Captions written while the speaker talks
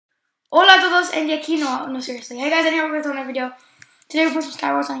Hola a todos, and aquí no, seriously. Hey guys, I'm here with another video. Today we're playing some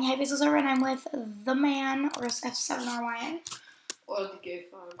Skywars on Hey Faces Server, and I'm with TheMan, or F7RYN. Or the gay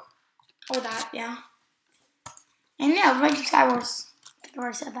fog. Or that, yeah. And yeah, we're playing Skywars. I think I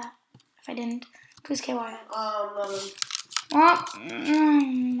already said that. If I didn't, please KY. Nothing. Well,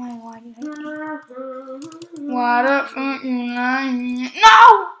 my why do you hate me? What up?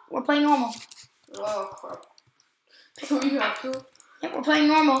 No! We're playing normal. Oh crap. So you have to? Yeah, we're playing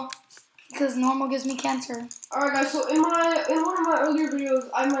normal. Because normal gives me cancer. Alright guys, so in one of my earlier videos,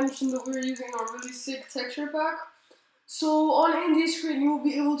 I mentioned that we were using a really sick texture pack. So on Andy's screen, you will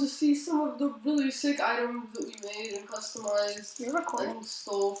be able to see some of the really sick items that we made and customized. You're recording. And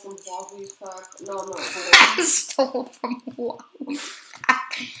stole from Waffy's pack. No, I'm not recording. Stole from Waffy's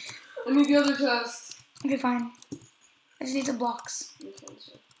pack. I need the other chest. Okay, fine. I just need the blocks. Do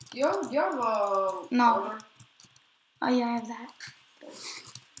you have no. armor? Oh yeah, I have that.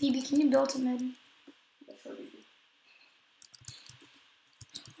 BB, can you build a mid? Yeah, sure, BB.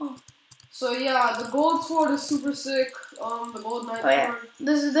 Oh. So yeah, the gold sword is super sick. The gold knife sword. Yeah.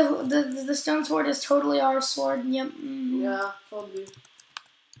 This is the stone sword is totally our sword. Yep. Mm-hmm. Yeah, totally.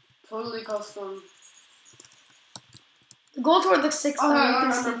 Totally custom. The gold sword looks sick. Oh, I got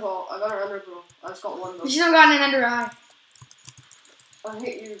an ender pearl. I just got one though. You should have gotten an ender eye. I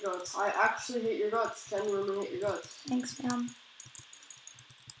hate your guts. I actually hate your guts. Genuinely hate your guts. Thanks, man.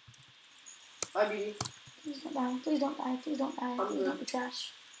 Bye, BB. Please don't die. Please don't die. Please don't die. Please don't be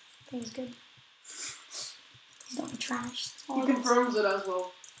trash. Okay, he's good. Please don't be trash. He confirms it as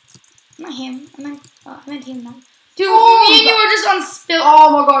well. Not him. I meant him now. Dude, me and you were just on spill.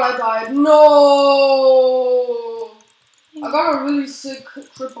 Oh my god, I died. No! I got a really sick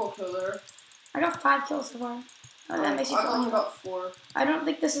triple killer. I got 5 kills so far. Oh, that makes you feel I only got 4. I don't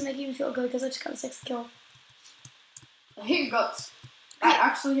think this is making me feel good because I just got a 6th kill. I hate your guts. I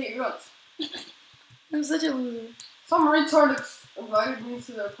actually hate your guts. I'm such a loser. Some retard invited me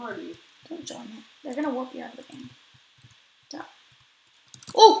to their party. Don't join it. They're gonna warp you out of the game. Stop.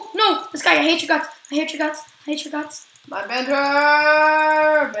 Oh, no! This guy, I hate your guts. I hate your guts. I hate your guts. My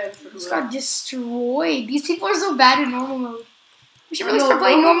banter! Just got destroyed. These people are so bad in normal mode. We should really start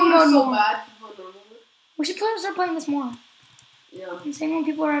playing normal mode more. We should start playing this more. Yeah. I'm saying when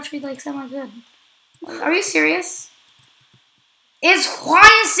people are actually like semi-good. Are you serious? It's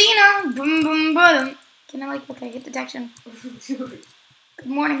Juan Cena! Boom, boom, boom. Can I like, okay, hit detection. Dude. Good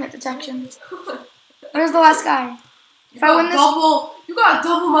morning, hit detection. Where's the last guy? If I win this... You gotta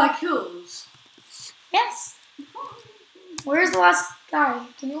double my kills. Yes. Where's the last guy?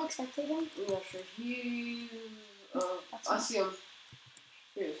 Can you like spectate him? Yeah, sure. He's... I see him.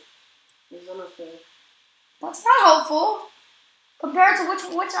 Here's on his face. That's not helpful. Compared to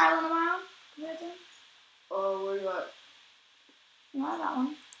which island am I on? Compared to? Where you at? Not that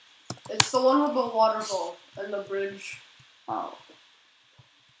one. It's the one with the waterfall and the bridge. Oh.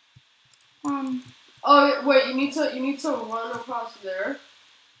 Oh wait, you need to run across there.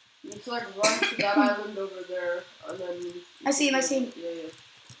 You need to like run to that island over there, and then. I see him. Yeah.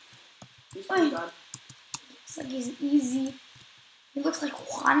 He's pretty bad. Looks like he's easy. He looks like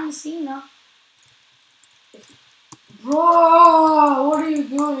Juan Cena. Bro, what are you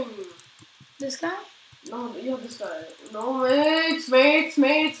doing? This guy? No, yeah, this guy. No, mates.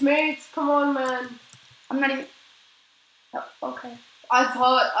 Come on, man. I'm not even. Oh, okay. I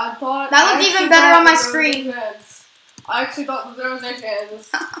thought. That looked even better on my screen. I actually thought that there was a chance.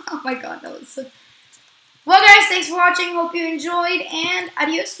 Oh my god, that was so. Well, guys, thanks for watching. Hope you enjoyed, and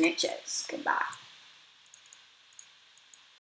adios, muchachos. Goodbye.